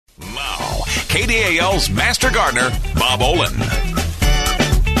KDAL's Master Gardener, Bob Olin.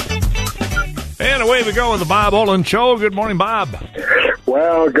 And away we go with the Bob Olin Show. Good morning, Bob.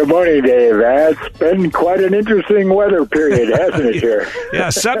 Well, good morning, Dave. It's been quite an interesting weather period, hasn't it, here? Yeah,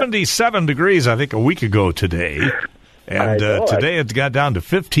 77 degrees, I think, a week ago today. And today it got down to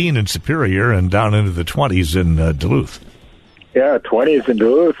 15 in Superior and down into the 20s in Duluth. Yeah, 20s in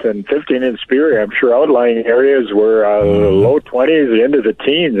Duluth and 15 in Superior. I'm sure outlying areas were low 20s into the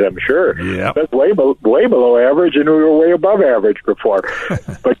teens, I'm sure. Yep. That's way below average, and we were way above average before.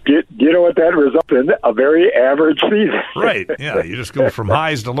 But do you know what that results in? A very average season. Right, yeah. You just go from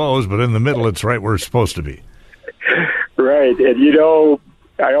highs to lows, but in the middle it's right where it's supposed to be. Right, and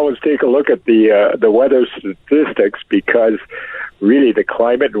I always take a look at the weather statistics because really the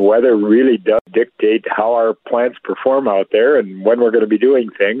climate and weather really does dictate how our plants perform out there and when we're going to be doing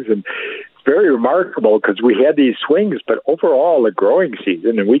things. And it's very remarkable because we had these swings, but overall the growing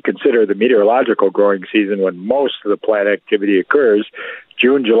season, and we consider the meteorological growing season when most of the plant activity occurs,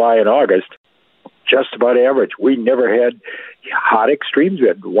 June, July, and August, just about average. We never had hot extremes. We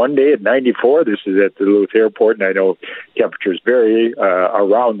had one day at 94. This is at the Duluth Airport, and I know temperatures vary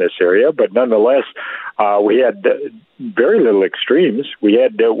around this area, but nonetheless, we had very little extremes. We've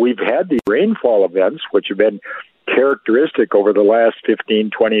had these rainfall events, which have been characteristic over the last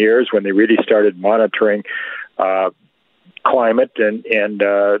 15, 20 years when they really started monitoring climate and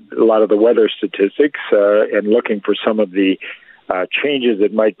a lot of the weather statistics and looking for some of the changes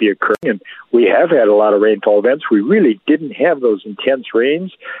that might be occurring. And we have had a lot of rainfall events. We really didn't have those intense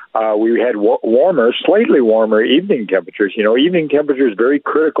rains. We had slightly warmer evening temperatures. Evening temperature is very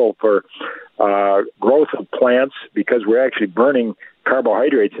critical for growth of plants because we're actually burning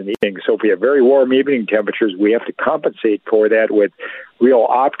carbohydrates in the evening. So if we have very warm evening temperatures, we have to compensate for that with real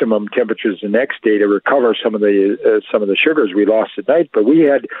optimum temperatures the next day to recover some of the sugars we lost at night. But we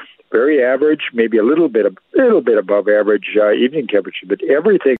had very average, maybe a little bit above average evening temperature, but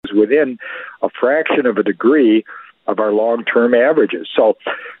everything's within a fraction of a degree of our long-term averages. So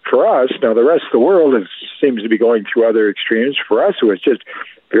for us, now the rest of the world seems to be going through other extremes. For us, it was just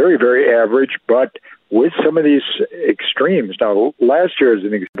very, very average, but with some of these extremes. Now, last year, as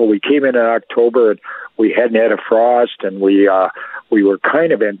an example, we came in October and we hadn't had a frost, and we were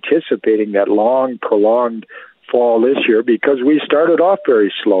kind of anticipating that long, prolonged fall this year because we started off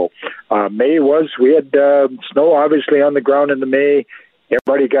very slow. We had snow obviously on the ground in the May.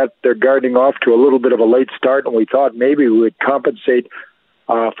 Everybody got their gardening off to a little bit of a late start, and we thought maybe we would compensate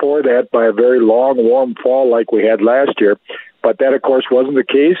for that by a very long, warm fall like we had last year. But that, of course, wasn't the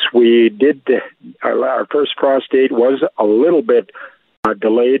case. Our first frost date was a little bit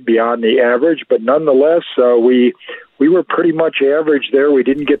delayed beyond the average, but nonetheless, we were pretty much average there. We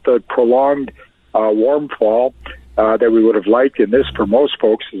didn't get the prolonged warm fall that we would have liked, and this, for most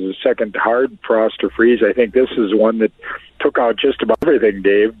folks, is a second hard frost or freeze. I think this is one that took out just about everything,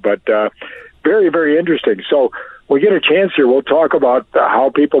 Dave, but very, very interesting. So we get a chance here, we'll talk about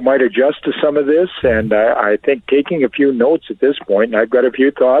how people might adjust to some of this, and I think taking a few notes at this point, and I've got a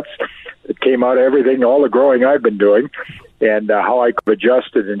few thoughts that came out of everything, all the growing I've been doing, and how I could have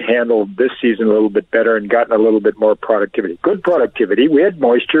adjusted and handled this season a little bit better and gotten a little bit more productivity. Good productivity. We had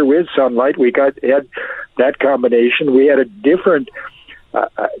moisture, we had sunlight, had that combination. We had a different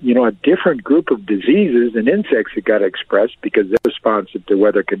group of diseases and insects that got expressed because they're responsive to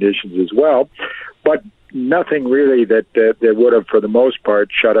weather conditions as well, but nothing really that would have, for the most part,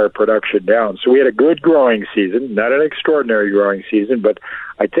 shut our production down. So we had a good growing season, not an extraordinary growing season, but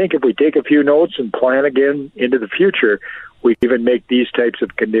I think if we take a few notes and plan again into the future, we even make these types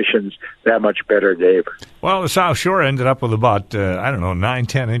of conditions that much better, Dave. Well, the South Shore ended up with about,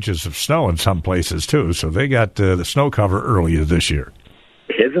 9-10 inches of snow in some places, too, so they got the snow cover earlier this year.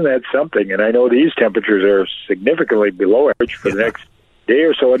 Isn't that something? And I know these temperatures are significantly below average for the next day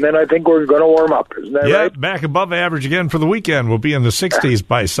or so, and then I think we're going to warm up. Isn't that right? Yeah, back above average again for the weekend. We'll be in the 60s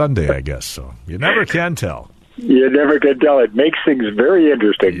by Sunday, I guess, so you never can tell. You never can tell. It makes things very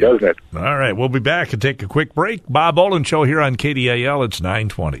interesting, doesn't it? All right, we'll be back and take a quick break. Bob Olin Show here on KDAL. It's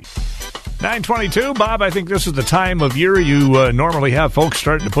 9:20. 9:22, Bob, I think this is the time of year you normally have folks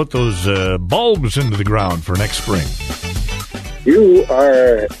starting to put those bulbs into the ground for next spring. You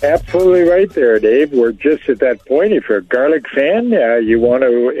are absolutely right there, Dave. We're just at that point. If you're a garlic fan, you want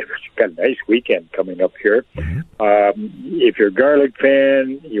to, if you've got a nice weekend coming up here. If you're a garlic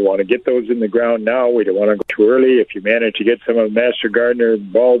fan, you want to get those in the ground now. We don't want to go too early. If you manage to get some of the Master Gardener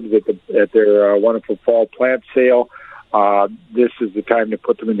bulbs at their wonderful fall plant sale, this is the time to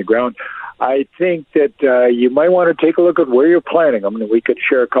put them in the ground. I think that you might want to take a look at where you're planting them, and we could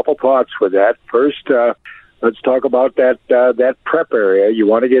share a couple thoughts with that. First, let's talk about that prep area. You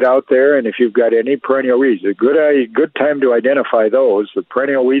want to get out there, and if you've got any perennial weeds, a good time to identify those. The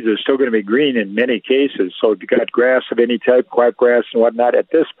perennial weeds are still going to be green in many cases, so if you've got grass of any type, quackgrass and whatnot,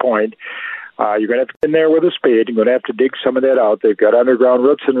 at this point, you're going to have to get in there with a spade. You're going to have to dig some of that out. They've got underground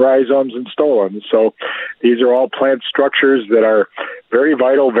roots and rhizomes and stolons. So these are all plant structures that are very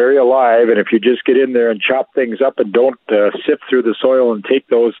vital, very alive. And if you just get in there and chop things up and don't sift through the soil and take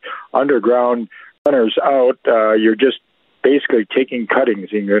those underground runners out, you're just basically taking cuttings,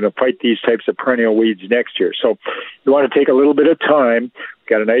 and you're going to fight these types of perennial weeds next year. So you want to take a little bit of time.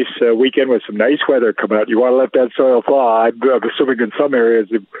 Got a nice weekend with some nice weather coming out. You want to let that soil thaw. I'm assuming in some areas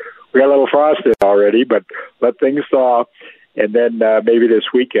we got a little frost in already, but let things thaw, and then maybe this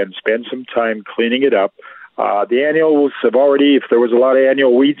weekend spend some time cleaning it up. The annuals have already, if there was a lot of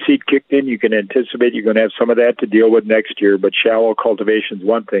annual weed seed kicked in, you can anticipate you're going to have some of that to deal with next year, but shallow cultivation is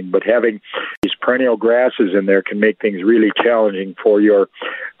one thing. But having these perennial grasses in there can make things really challenging for your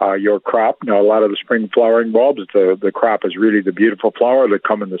crop. Now, a lot of the spring flowering bulbs, the crop is really the beautiful flower that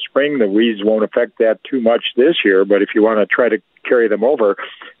come in the spring. The weeds won't affect that too much this year, but if you want to try to carry them over,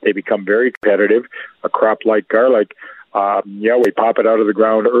 they become very competitive. A crop like garlic, we pop it out of the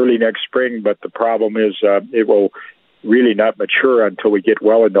ground early next spring, but the problem is it will really not mature until we get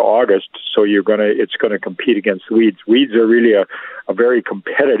well into August. So it's going to compete against weeds. Weeds are really a very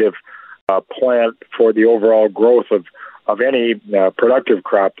competitive plant for the overall growth of any productive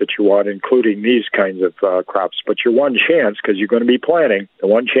crop that you want, including these kinds of crops. But your one chance, because you're going to be planting, the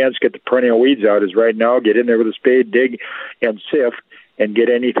one chance to get the perennial weeds out is right now. Get in there with a spade, dig, and sift, and get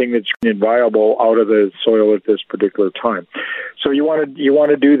anything that's viable out of the soil at this particular time. So you want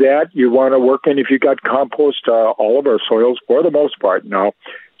to do that. You want to work in, if you've got compost, all of our soils for the most part. Now,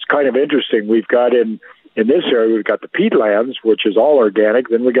 it's kind of interesting. We've got in this area, we've got the peatlands, which is all organic.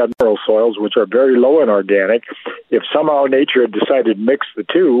 Then we got mineral soils, which are very low in organic. If somehow nature had decided to mix the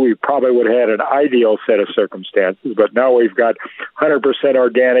two, we probably would have had an ideal set of circumstances. But now we've got 100%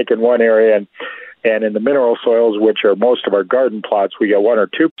 organic in one area, and in the mineral soils, which are most of our garden plots, we get 1 or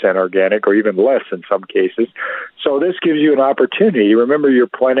 2% organic, or even less in some cases. So this gives you an opportunity. Remember, you're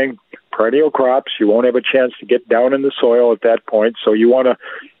planting perennial crops. You won't have a chance to get down in the soil at that point. So you want to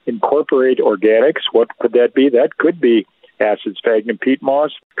incorporate organics. What could that be? That could be acid sphagnum peat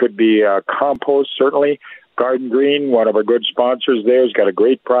moss. Could be compost, certainly. Garden Green, one of our good sponsors there, has got a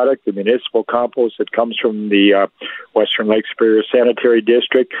great product, the municipal compost that comes from the Western Lake Superior Sanitary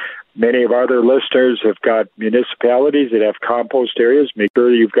District. Many of our other listeners have got municipalities that have compost areas. Make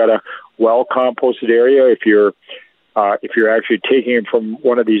sure you've got a well-composted area. If you're actually taking it from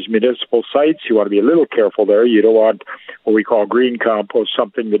one of these municipal sites, you want to be a little careful there. You don't want what we call green compost,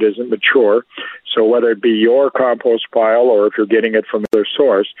 something that isn't mature. So whether it be your compost pile or if you're getting it from another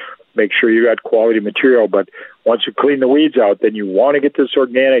source, make sure you got quality material. But once you clean the weeds out, then you want to get this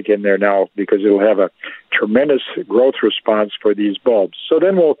organic in there now, because it'll have a tremendous growth response for these bulbs. So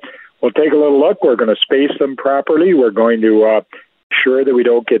then we'll take a little look. We're going to space them properly. We're going to ensure that we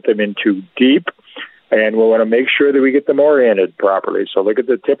don't get them in too deep. And we want to make sure that we get them oriented properly. So look at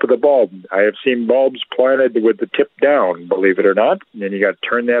the tip of the bulb. I have seen bulbs planted with the tip down, believe it or not. And then you got to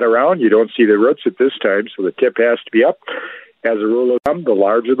turn that around. You don't see the roots at this time, so the tip has to be up. As a rule of thumb, the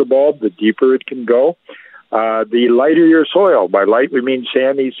larger the bulb, the deeper it can go. The lighter your soil. By light, we mean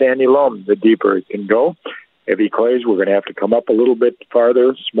sandy loam. The deeper it can go. Heavy clays, we're going to have to come up a little bit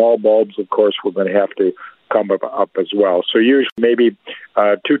farther. Small bulbs, of course, we're going to have to come up as well. So usually maybe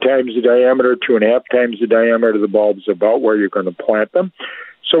 2 times the diameter, 2.5 times the diameter of the bulbs, about where you're going to plant them.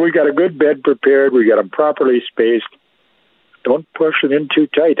 So we got a good bed prepared. We got them properly spaced. Don't push it in too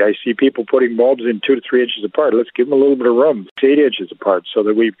tight. I see people putting bulbs in 2 to 3 inches apart. Let's give them a little bit of room, 8 inches apart, so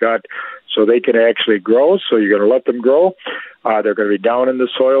they can actually grow. So you're going to let them grow. They're going to be down in the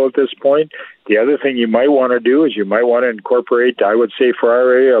soil at this point. The other thing you might want to do is you might want to incorporate, I would say for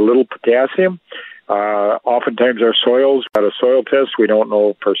our area, a little potassium. Oftentimes our soils, got a soil test, we don't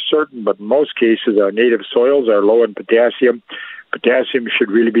know for certain, but in most cases our native soils are low in potassium. Potassium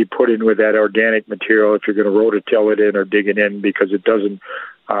should really be put in with that organic material if you're going to rototill it in or dig it in, because it doesn't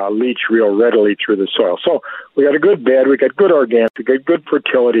leach real readily through the soil. So we got a good bed, we got good organic, we got good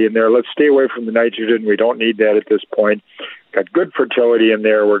fertility in there. Let's stay away from the nitrogen. We don't need that at this point. Got good fertility in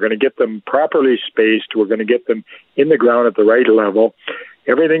there. We're going to get them properly spaced. We're going to get them in the ground at the right level.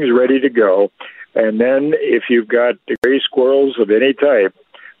 Everything's ready to go. And then if you've got gray squirrels of any type,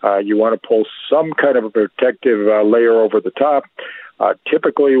 you want to pull some kind of a protective layer over the top.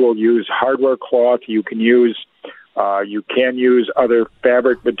 Typically, we'll use hardware cloth. You can use You can use other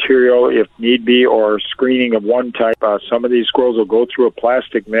fabric material if need be, or screening of one type. Some of these squirrels will go through a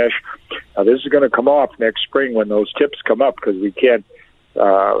plastic mesh. This is going to come off next spring when those tips come up, because we can't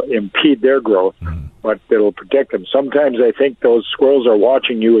impede their growth, but it'll protect them. Sometimes I think those squirrels are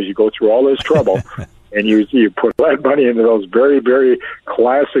watching you as you go through all this trouble, and you put lead money into those very, very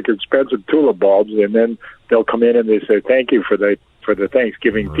classic, expensive tulip bulbs, and then they'll come in and they say, thank you for the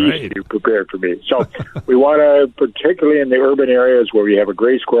Thanksgiving feast you prepared for me. So we want to, particularly in the urban areas where we have a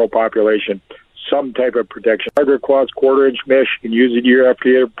gray squirrel population, some type of protection. Hydroquox quarter-inch mesh, you can use it year after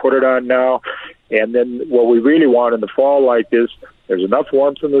year, put it on now. And then what we really want in the fall like this, there's enough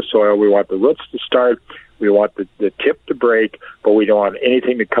warmth in the soil. We want the roots to start. We want the tip to break, but we don't want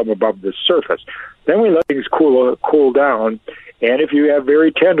anything to come above the surface. Then we let things cool down. And if you have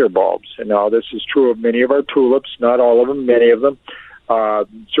very tender bulbs, and now this is true of many of our tulips, not all of them, many of them,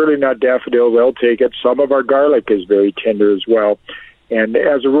 certainly not daffodil, they'll take it. Some of our garlic is very tender as well. And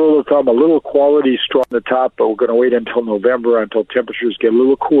as a rule of thumb, a little quality straw on the top, but we're going to wait until November, until temperatures get a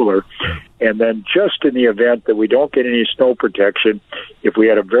little cooler. And then just in the event that we don't get any snow protection, if we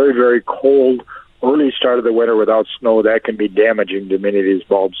had a very, very cold early start of the winter without snow, that can be damaging to many of these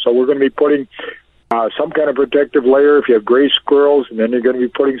bulbs. So we're going to be putting some kind of protective layer if you have gray squirrels, and then you're going to be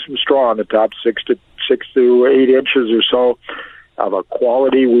putting some straw on the top, 6 to 8 inches or so of a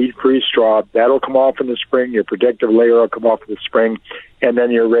quality weed-free straw. That'll come off in the spring. Your protective layer will come off in the spring, and then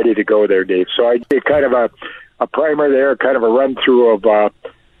you're ready to go there, Dave. So I did kind of a primer there, kind of a run-through of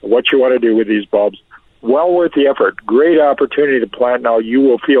what you want to do with these bulbs. Well worth the effort. Great opportunity to plant now. You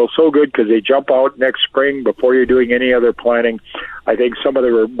will feel so good because they jump out next spring before you're doing any other planting. I think some of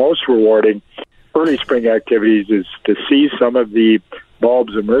the most rewarding early spring activities is to see some of the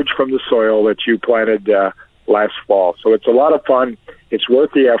bulbs emerge from the soil that you planted last fall. So it's a lot of fun. It's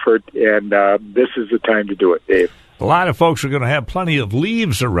worth the effort, and this is the time to do it, Dave. A lot of folks are going to have plenty of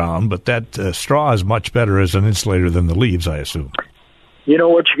leaves around, but that straw is much better as an insulator than the leaves, I assume. You know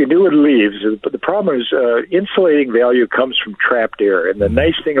what you can do with leaves, but the problem is insulating value comes from trapped air. And the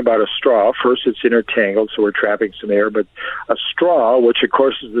nice thing about a straw, first it's intertangled, so we're trapping some air, but a straw, which of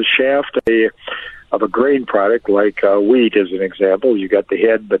course is the shaft of a grain product like wheat as an example, you got the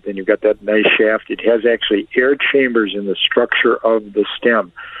head, but then you've got that nice shaft. It has actually air chambers in the structure of the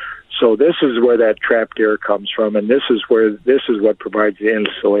stem. So this is where that trapped air comes from, and this is what provides the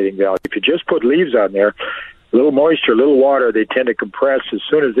insulating value. If you just put leaves on there, a little moisture, a little water, they tend to compress. As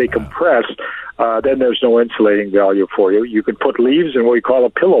soon as they compress, then there's no insulating value for you. You can put leaves in what we call a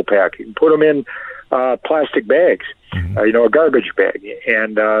pillow pack. You can put them in plastic bags, a garbage bag,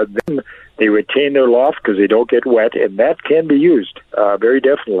 and then they retain their loft because they don't get wet, and that can be used very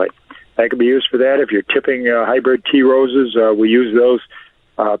definitely. That can be used for that. If you're tipping hybrid tea roses, we use those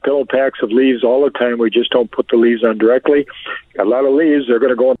pillow packs of leaves all the time. We just don't put the leaves on directly. Got a lot of leaves. They're going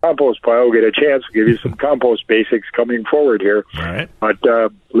to go in the compost pile. We'll get a chance. We'll give you some compost basics coming forward here. All right. But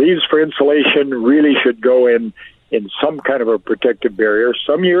leaves for insulation really should go in some kind of a protective barrier.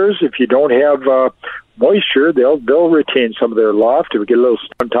 Some years, if you don't have moisture, they'll retain some of their loft. If we get a little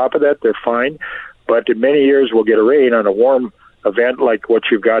on top of that, they're fine. But in many years, we'll get a rain on a warm event like what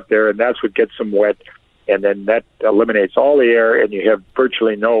you've got there, and that's what gets them wet. And then that eliminates all the air, and you have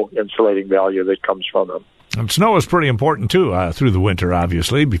virtually no insulating value that comes from them. And snow is pretty important, too, through the winter,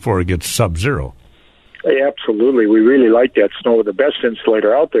 obviously, before it gets sub-zero. Absolutely. We really like that snow. The best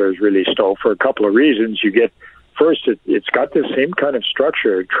insulator out there is really snow for a couple of reasons. You get, first, it's got the same kind of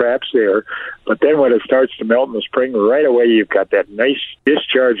structure. It traps air. But then when it starts to melt in the spring, right away you've got that nice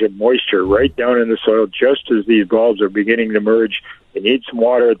discharge of moisture right down in the soil just as these bulbs are beginning to emerge. They need some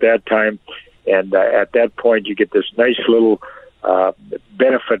water at that time. And at that point, you get this nice little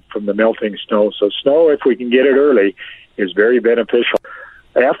benefit from the melting snow. So snow, if we can get it early, is very beneficial.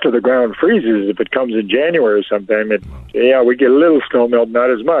 After the ground freezes, if it comes in January sometime, we get a little snow melt, not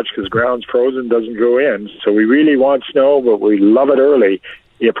as much, because ground's frozen, doesn't go in. So we really want snow, but we love it early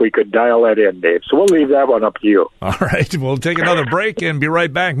if we could dial that in, Dave. So we'll leave that one up to you. All right. We'll take another break and be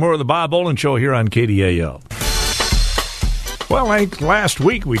right back. More of the Bob Olin Show here on KDAL. Well, last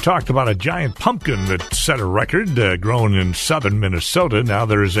week we talked about a giant pumpkin that set a record grown in southern Minnesota. Now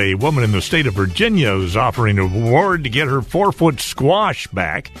there's a woman in the state of Virginia who's offering a reward to get her 4-foot squash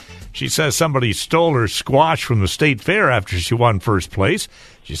back. She says somebody stole her squash from the state fair after she won first place.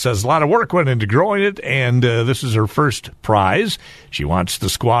 She says a lot of work went into growing it, and this is her first prize. She wants the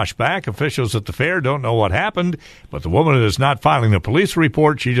squash back. Officials at the fair don't know what happened, but the woman is not filing a police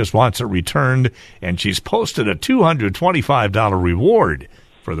report. She just wants it returned, and she's posted a $225 reward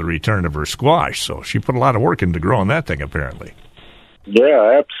for the return of her squash. So she put a lot of work into growing that thing, apparently.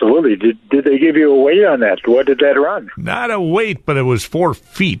 Yeah, absolutely. Did they give you a weight on that? What did that run? Not a weight, but it was 4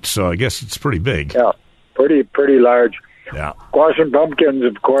 feet, so I guess it's pretty big. Yeah, pretty large. Yeah. Squash and pumpkins,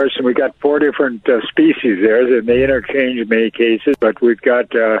 of course, and we got 4 different species there, and they interchange in many cases, but we've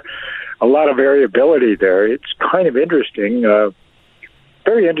got a lot of variability there. It's kind of interesting.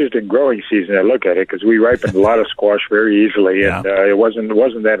 Very interesting growing season. I look at it because we ripened a lot of squash very easily, and it wasn't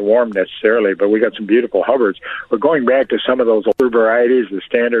that warm necessarily. But we got some beautiful Hubbards. We're going back to some of those older varieties, the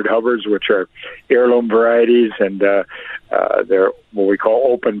standard Hubbards, which are heirloom varieties, and they're what we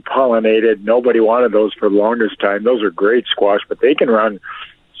call open pollinated. Nobody wanted those for the longest time. Those are great squash, but they can run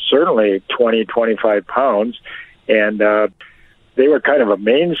certainly 20, 25 pounds, and they were kind of a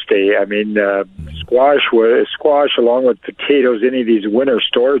mainstay. I mean, squash along with potatoes, any of these winter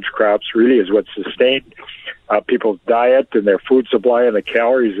storage crops really is what sustained people's diet and their food supply and the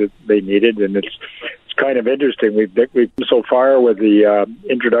calories that they needed. And it's kind of interesting. We've come so far with the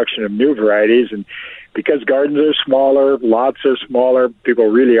introduction of new varieties, and because gardens are smaller, lots are smaller, people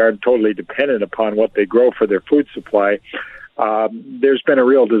really aren't totally dependent upon what they grow for their food supply. There's been a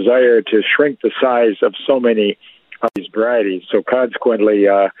real desire to shrink the size of so many of these varieties. So consequently,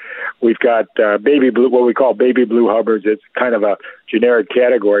 we've got baby blue, what we call baby blue Hubbards. It's kind of a generic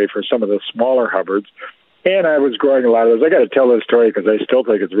category for some of the smaller Hubbards. And I was growing a lot of those. I got to tell this story because I still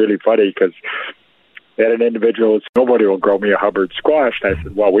think it's really funny, because I had an individual who said, nobody will grow me a Hubbard squash. And I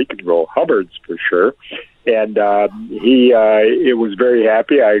said, well, we can grow Hubbards for sure. And he was very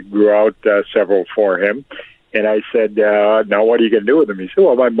happy. I grew out several for him. And I said, now what are you going to do with them? He said,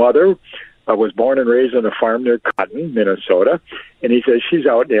 well, my mother was born and raised on a farm near Cotton, Minnesota. And he says, she's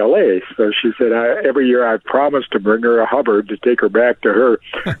out in L.A. So she said, every year I promised to bring her a Hubbard to take her back to her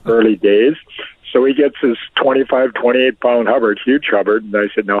early days. So he gets his 25, 28-pound Hubbard, huge Hubbard. And I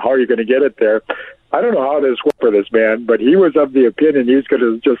said, now, how are you going to get it there? I don't know how this worked for this man, but he was of the opinion he was going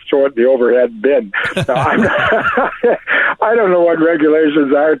to just throw it in the overhead bin. Now, I don't know what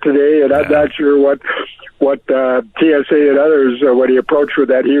regulations are today, and I'm not sure what TSA and others, when he approached with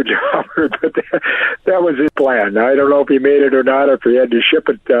that huge Hubbard, but that was his plan. I don't know if he made it or not, or if he had to ship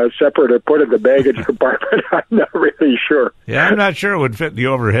it separate or put it in the baggage compartment. I'm not really sure. Yeah, I'm not sure it would fit in the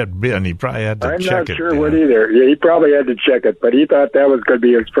overhead bin. He probably had to check it. I'm not sure it would either. Yeah, he probably had to check it, but he thought that was going to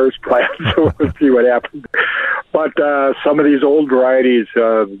be his first plan, so we'll see what happens. But some of these old varieties,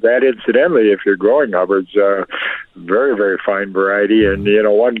 that incidentally, if you're growing Hubbards, very, very fine variety, and,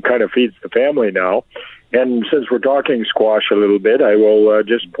 one kind of feeds the family now. And since we're talking squash a little bit, I will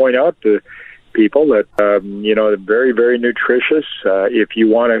just point out to people that, they're very, very nutritious. If you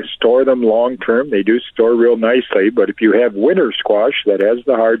want to store them long term, they do store real nicely. But if you have winter squash that has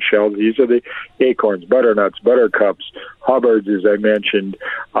the hard shell, these are the acorns, butternuts, buttercups, Hubbards, as I mentioned.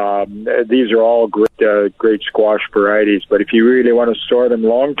 These are all great squash varieties. But if you really want to store them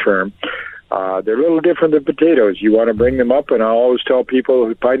long term, they're a little different than potatoes. You want to bring them up, and I always tell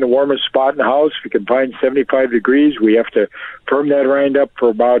people, find the warmest spot in the house. If you can find 75 degrees, we have to firm that rind up for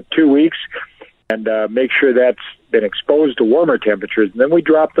about 2 weeks and make sure that's been exposed to warmer temperatures. And then we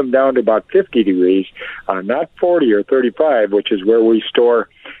drop them down to about 50 degrees, not 40 or 35, which is where we store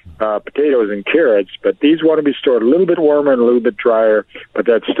potatoes and carrots. But these want to be stored a little bit warmer and a little bit drier, but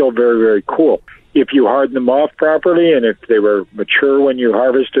that's still very, very cool. If you harden them off properly, and if they were mature when you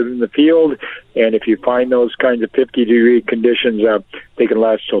harvested in the field, and if you find those kinds of 50-degree conditions, they can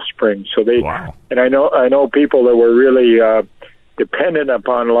last till spring. So wow. And I know people that were really dependent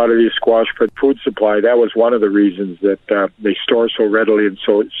upon a lot of these squash for food supply. That was one of the reasons that they store so readily and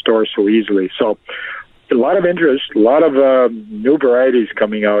store so easily. So a lot of interest, a lot of new varieties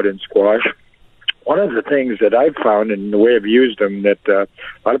coming out in squash. One of the things that I've found in the way I've used them, that a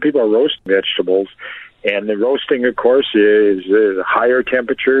lot of people are roasting vegetables, and the roasting, of course, is higher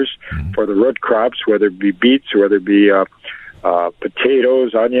temperatures for the root crops, whether it be beets or whether it be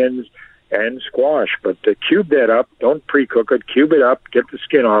potatoes, onions, and squash. But cube that up, don't pre-cook it, cube it up, get the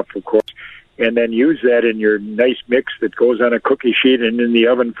skin off, of course, and then use that in your nice mix that goes on a cookie sheet and in the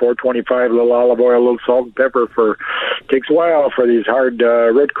oven, 425, a little olive oil, a little salt and pepper. Takes a while for these hard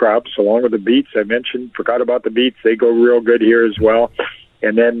root crops, along with the beets I mentioned. Forgot about the beets. They go real good here as well.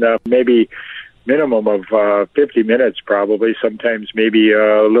 And then maybe minimum of 50 minutes probably, sometimes maybe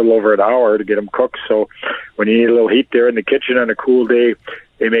a little over an hour to get them cooked. So when you need a little heat there in the kitchen on a cool day,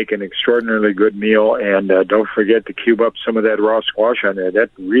 they make an extraordinarily good meal. And don't forget to cube up some of that raw squash on there. That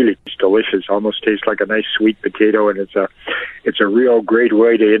really is delicious. Almost tastes like a nice sweet potato, and it's a real great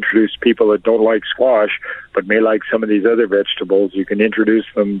way to introduce people that don't like squash but may like some of these other vegetables. You can introduce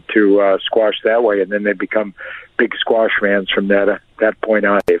them to squash that way, and then they become big squash fans from that point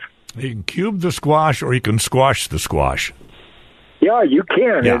on. You can cube the squash, or you can squash the squash. Yeah, you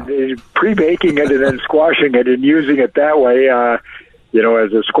can. Yeah. And pre-baking it and then squashing it and using it that way,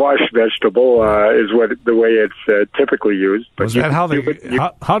 as a squash vegetable is the way it's typically used. But Was that how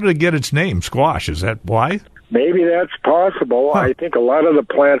how did it get its name, squash? Is that why? Maybe that's possible. Huh. I think a lot of the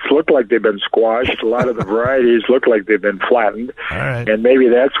plants look like they've been squashed. A lot of the varieties look like they've been flattened. All right. And maybe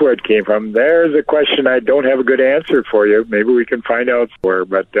that's where it came from. There's a question I don't have a good answer for you. Maybe we can find out where.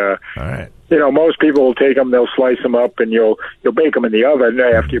 But, All right. most people will take them, they'll slice them up, and you'll bake them in the oven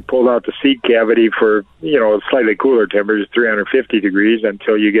after you pull out the seed cavity for, slightly cooler temperatures, 350 degrees,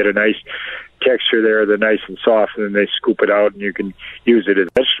 until you get a nice texture there, they're nice and soft, and then they scoop it out, and you can use it as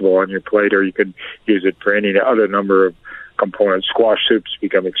a vegetable on your plate, or you can use it for any other number of components. Squash soups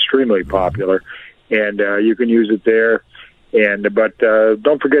become extremely popular, and you can use it there. But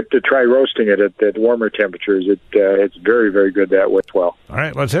don't forget to try roasting it at warmer temperatures. It's very, very good that way as well. All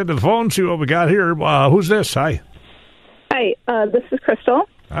right, let's head to the phone, see what we got here. Who's this? Hi. Hi, this is Crystal.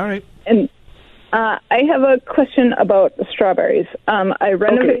 All right. And I have a question about the strawberries. I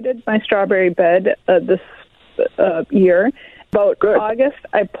renovated my strawberry bed this year. About August,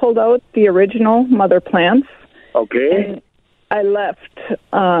 I pulled out the original mother plants. Okay. And I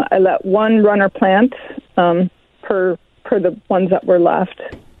let one runner plant per the ones that were left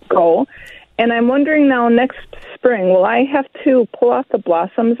go. And I'm wondering now, next spring, will I have to pull off the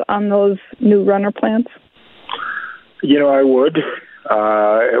blossoms on those new runner plants? I would.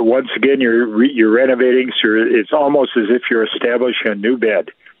 Once again, you're renovating, so it's almost as if you're establishing a new bed.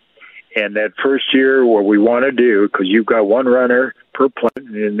 And that first year, what we want to do, because you've got one runner per plant,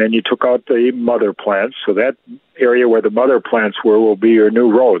 and then you took out the mother plants, so that area where the mother plants were will be your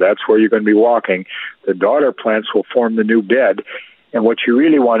new row. That's where you're going to be walking. The daughter plants will form the new bed. And what you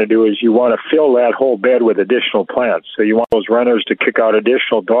really want to do is you want to fill that whole bed with additional plants. So you want those runners to kick out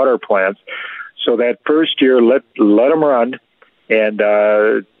additional daughter plants. So that first year, let them run. And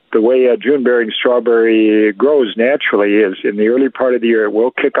the way a June-bearing strawberry grows naturally is in the early part of the year, it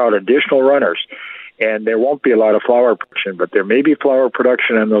will kick out additional runners. And there won't be a lot of flower production, but there may be flower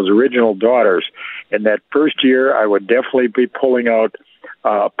production on those original daughters. And that first year, I would definitely be pulling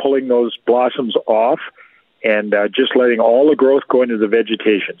those blossoms off and just letting all the growth go into the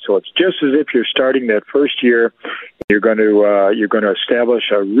vegetation. So it's just as if you're starting that first year, you're going to establish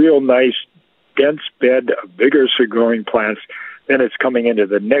a real nice, dense bed of vigorously growing plants. Then it's coming into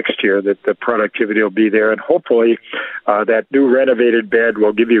the next year that the productivity will be there, and hopefully that new renovated bed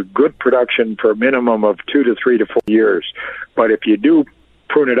will give you good production for a minimum of 2 to 3 to 4 years. But if you do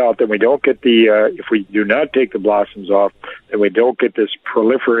prune it out, then we don't get if we do not take the blossoms off, then we don't get this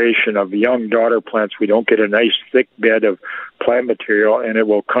proliferation of young daughter plants. We don't get a nice thick bed of plant material, and it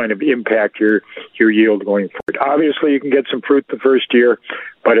will kind of impact your yield going forward. Obviously, you can get some fruit the first year,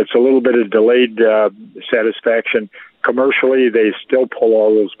 but it's a little bit of delayed satisfaction. Commercially, they still pull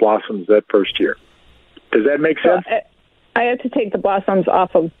all those blossoms that first year. Does that make sense? So I have to take the blossoms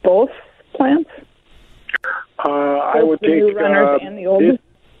off of both plants? I would the take new runners and the old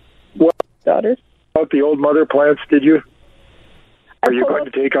daughters. Out the old mother plants, did you? Are you going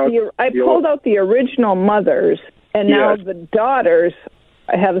to take out? I pulled out the original mothers, and now the daughters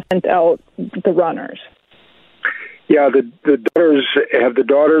have sent out the runners. Yeah, the daughters have the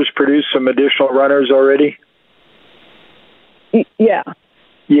daughters produced some additional runners already. Yeah.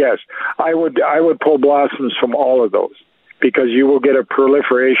 Yes, I would pull blossoms from all of those, because you will get a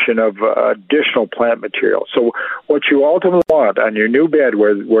proliferation of additional plant material. So what you ultimately want on your new bed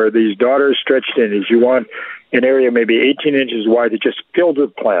where these daughters stretched in is you want an area maybe 18 inches wide that just filled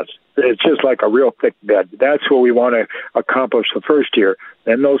with plants. It's just like a real thick bed. That's what we want to accomplish the first year.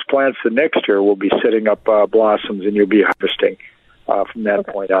 Then those plants the next year will be setting up blossoms, and you'll be harvesting from that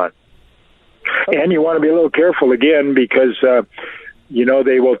point on. Okay. And you want to be a little careful again, because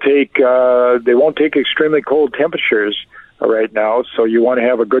they won't take extremely cold temperatures right now, so you want to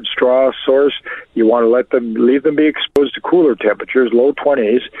have a good straw source. You want to leave them be exposed to cooler temperatures, low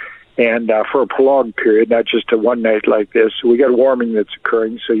 20s, and for a prolonged period, not just a one night like this. We got warming that's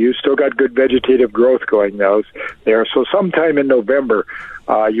occurring, so you still got good vegetative growth going there. So sometime in November,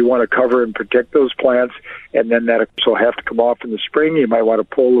 you want to cover and protect those plants, and then that will have to come off in the spring. You might want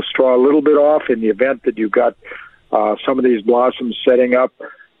to pull the straw a little bit off in the event that you've got some of these blossoms setting up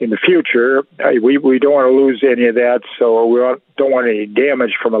in the future. We don't want to lose any of that, so we don't want any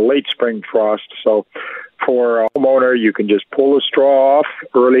damage from a late spring frost. So for a homeowner, you can just pull the straw off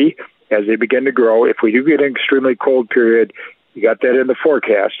early as they begin to grow. If we do get an extremely cold period, you got that in the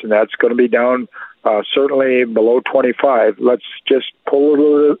forecast, and that's going to be down certainly below 25. Let's just pull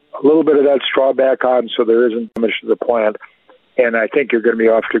a little bit of that straw back on so there isn't damage to the plant, and I think you're going to be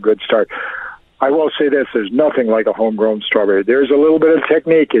off to a good start. I will say this, there's nothing like a homegrown strawberry. There's a little bit of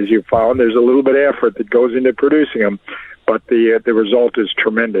technique, as you found. There's a little bit of effort that goes into producing them, but the result is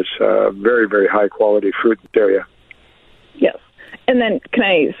tremendous. Very, very high-quality fruit in this area. Yes. And then can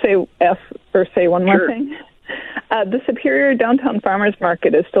I say one more thing? The Superior Downtown Farmers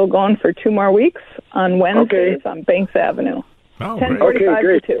Market is still going for 2 more weeks on Wednesdays on Banks Avenue. Oh, 10:45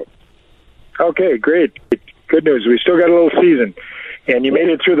 great. to 2. Okay, great. Good news. We still got a little season. And you made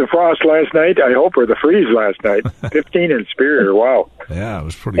it through the frost last night, I hope, or the freeze last night. 15 in Superior. Wow. Yeah, it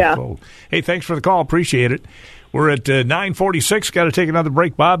was pretty cold. Hey, thanks for the call. Appreciate it. We're at 9:46. Got to take another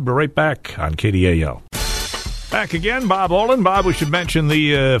break, Bob. Be right back on KDAL. Back again, Bob Olin. Bob, we should mention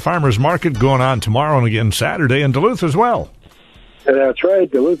the farmers market going on tomorrow and again Saturday in Duluth as well. That's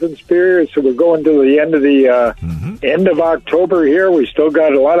right, Duluth and Superior. So we're going to the end of end of October here. We still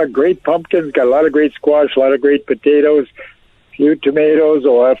got a lot of great pumpkins, got a lot of great squash, a lot of great potatoes, few tomatoes.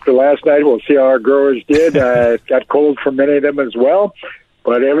 Well, after last night, we'll see how our growers did. It got cold for many of them as well,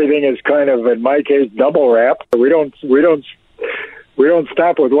 but everything is kind of, in my case, double wrapped. We don't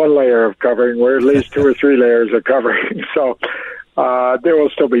stop with one layer of covering. We're at least 2 or 3 layers of covering. So there will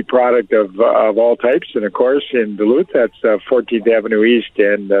still be product of all types. And, of course, in Duluth, that's 14th Avenue East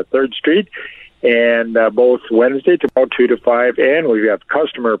and 3rd Street. And both Wednesday, tomorrow, 2 to 5. And we've got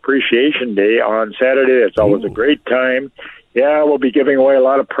Customer Appreciation Day on Saturday. It's always a great time. Yeah, we'll be giving away a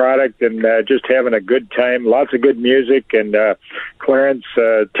lot of product and just having a good time. Lots of good music. And Terrence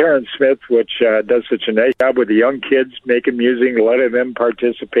Smith, which does such a nice job with the young kids, making music, letting them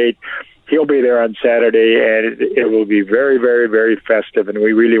participate. He'll be there on Saturday, and it will be very, very, very festive. And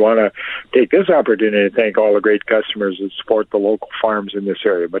we really want to take this opportunity to thank all the great customers that support the local farms in this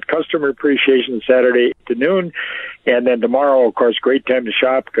area. But Customer Appreciation Saturday to noon, and then tomorrow, of course, great time to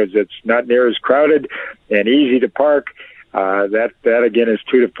shop because it's not near as crowded and easy to park. That again is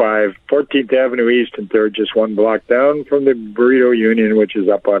 2 to 5, 14th Avenue East and 3rd, just 1 block down from the Burrito Union, which is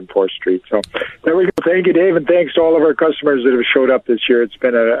up on 4th Street. So there we go. Thank you, Dave, and thanks to all of our customers that have showed up this year. It's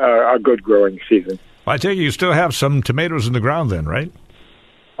been a good growing season. Well, I take it you still have some tomatoes in the ground then, right?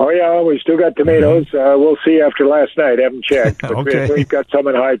 Oh, yeah, we still got tomatoes. We'll see after last night. I haven't checked. But Okay. We've got some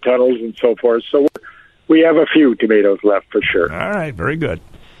in high tunnels and so forth. So we have a few tomatoes left for sure. All right, very good.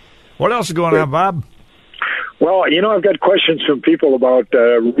 What else is going on, Bob? Well, I've got questions from people about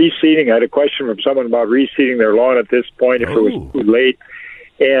reseeding. I had a question from someone about reseeding their lawn at this point if it was too late.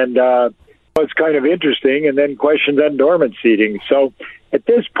 And it's kind of interesting. And then questions on dormant seeding. So at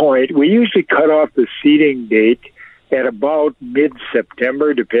this point, we usually cut off the seeding date at about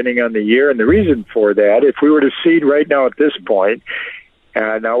mid-September, depending on the year. And the reason for that, if we were to seed right now at this point,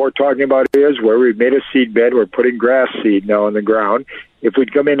 now we're talking about areas where we've made a seed bed, we're putting grass seed now in the ground. If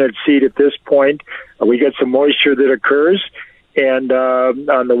we'd come in and seed at this point, we get some moisture that occurs, and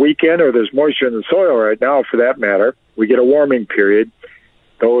on the weekend, or there's moisture in the soil right now for that matter, we get a warming period.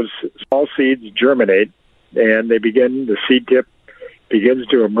 Those small seeds germinate, and the seed tip begins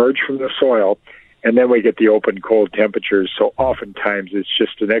to emerge from the soil, and then we get the open cold temperatures. So oftentimes it's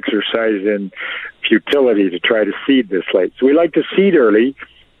just an exercise in futility to try to seed this late. So we like to seed early.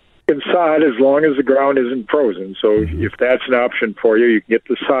 You can sod as long as the ground isn't frozen. So if that's an option for you, you can get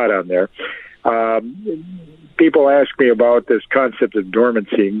the sod on there. People ask me about this concept of dormant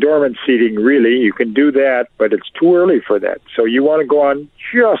seeding. Dormant seeding, really, you can do that, but it's too early for that. So you want to go on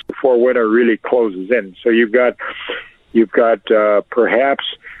just before winter really closes in. So you've got perhaps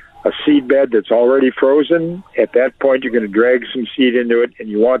a seed bed that's already frozen. At that point, you're going to drag some seed into it, and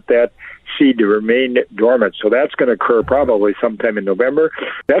you want that seed to remain dormant. So that's going to occur probably sometime in November.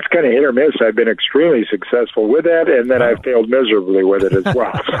 That's kind of hit or miss. I've been extremely successful with that, and then I've failed miserably with it as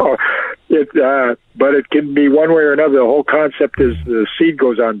well. So but it can be one way or another. The whole concept is the seed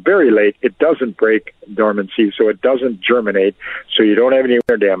goes on very late. It doesn't break dormancy, so it doesn't germinate, so you don't have any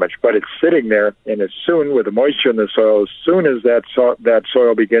winter damage. But it's sitting there, and as soon, with the moisture in the soil, as soon as that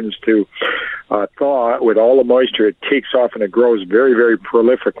soil begins to thaw with all the moisture, it takes off and it grows very, very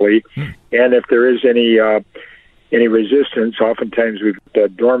prolifically. And if there is any resistance, oftentimes we've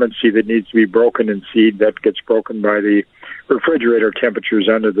got dormancy that needs to be broken in seed. That gets broken by the refrigerator temperatures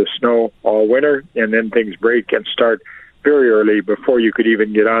under the snow all winter, and then things break and start very early before you could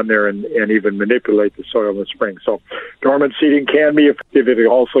even get on there and even manipulate the soil in the spring. So dormant seeding can be effective. It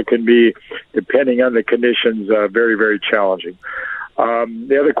also can be, depending on the conditions, very, very challenging.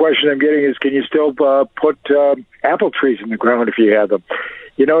 The other question I'm getting is, can you still put apple trees in the ground if you have them?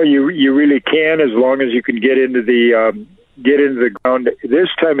 You really can, as long as you can get into the ground. This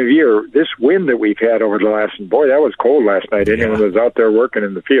time of year, this wind that we've had over the last, and boy, that was cold last night. Anyone who was out there working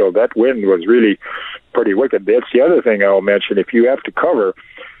in the field, that wind was really pretty wicked. That's the other thing I'll mention. If you have to cover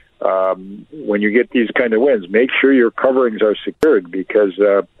when you get these kind of winds, make sure your coverings are secured, because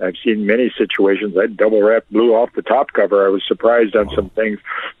I've seen many situations. I double wrap, blew off the top cover. I was surprised on some things.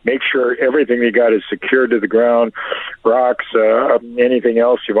 Make sure everything you got is secured to the ground, rocks, anything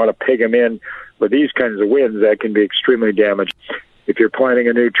else. You want to peg them in. With these kinds of winds, that can be extremely damaging. If you're planting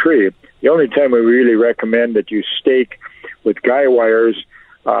a new tree, the only time we really recommend that you stake with guy wires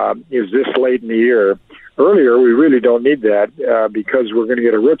is this late in the year. Earlier, we really don't need that because we're going to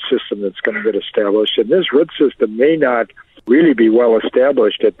get a root system that's going to get established, and this root system may not really be well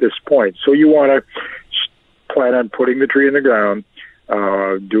established at this point. So you want to plan on putting the tree in the ground,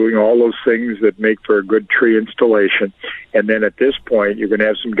 doing all those things that make for a good tree installation, and then at this point, you're going to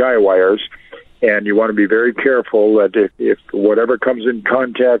have some guy wires, and you want to be very careful that if whatever comes in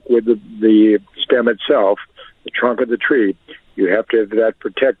contact with the stem itself, the trunk of the tree, you have to have that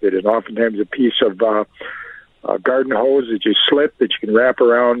protected. And oftentimes a piece of garden hose that you slip that you can wrap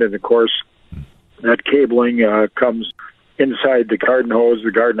around, and of course that cabling comes inside the garden hose.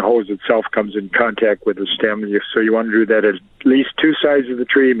 The garden hose itself comes in contact with the stem, so you want to do that at least 2 sides of the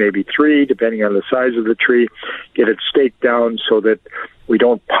tree, maybe 3, depending on the size of the tree. Get it staked down so that we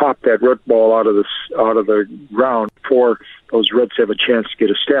don't pop that root ball out of the ground before those roots have a chance to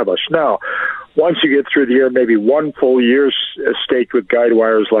get established. Now, once you get through the year, maybe 1 full year staked with guide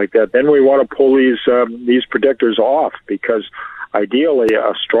wires like that, then we want to pull these protectors off, because ideally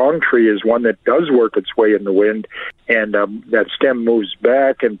a strong tree is one that does work its way in the wind, and that stem moves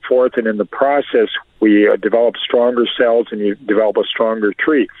back and forth, and in the process we develop stronger cells and you develop a stronger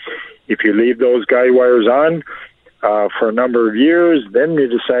tree. If you leave those guide wires on for a number of years, then you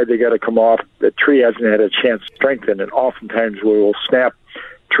decide they got to come off. The tree hasn't had a chance to strengthen, and oftentimes we will snap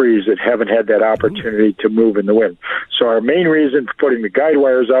trees that haven't had that opportunity to move in the wind. So our main reason for putting the guide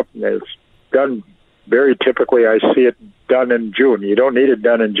wires up, and it's done very typically, I see it done in June. You don't need it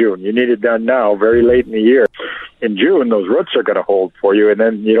done in June. You need it done now, very late in the year. In June, those roots are going to hold for you, and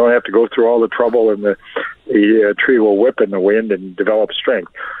then you don't have to go through all the trouble, and the tree will whip in the wind and develop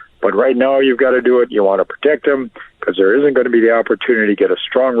strength. But right now, you've got to do it. You want to protect them, because there isn't going to be the opportunity to get a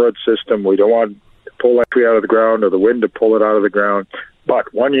strong root system. We don't want to pull that tree out of the ground or the wind to pull it out of the ground.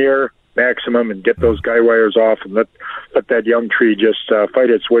 But 1 year maximum, and get those guy wires off, and let that young tree just fight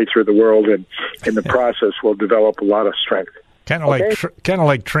its way through the world, and in the process will develop a lot of strength. Kind of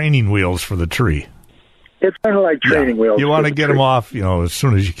like training wheels for the tree. It's kind of like training wheels. You want to get them off, as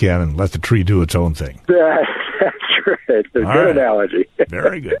soon as you can, and let the tree do its own thing. That's right. It's a good analogy.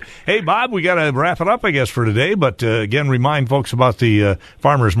 Very good. Hey, Bob, we got to wrap it up, I guess, for today. But again, remind folks about the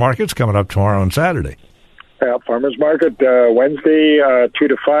farmers markets coming up tomorrow and Saturday. Farmers market Wednesday 2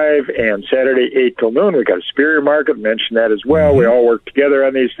 to 5, and Saturday 8 till noon. We got a Superior market. Mention that as well. Mm-hmm. We all work together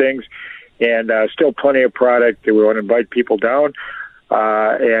on these things, and still plenty of product. We want to invite people down,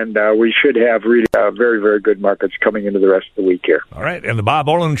 and we should have really very, very good markets coming into the rest of the week here. All right, and the Bob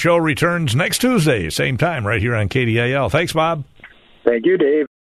Olin Show returns next Tuesday, same time, right here on KDAL. Thanks, Bob. Thank you, Dave.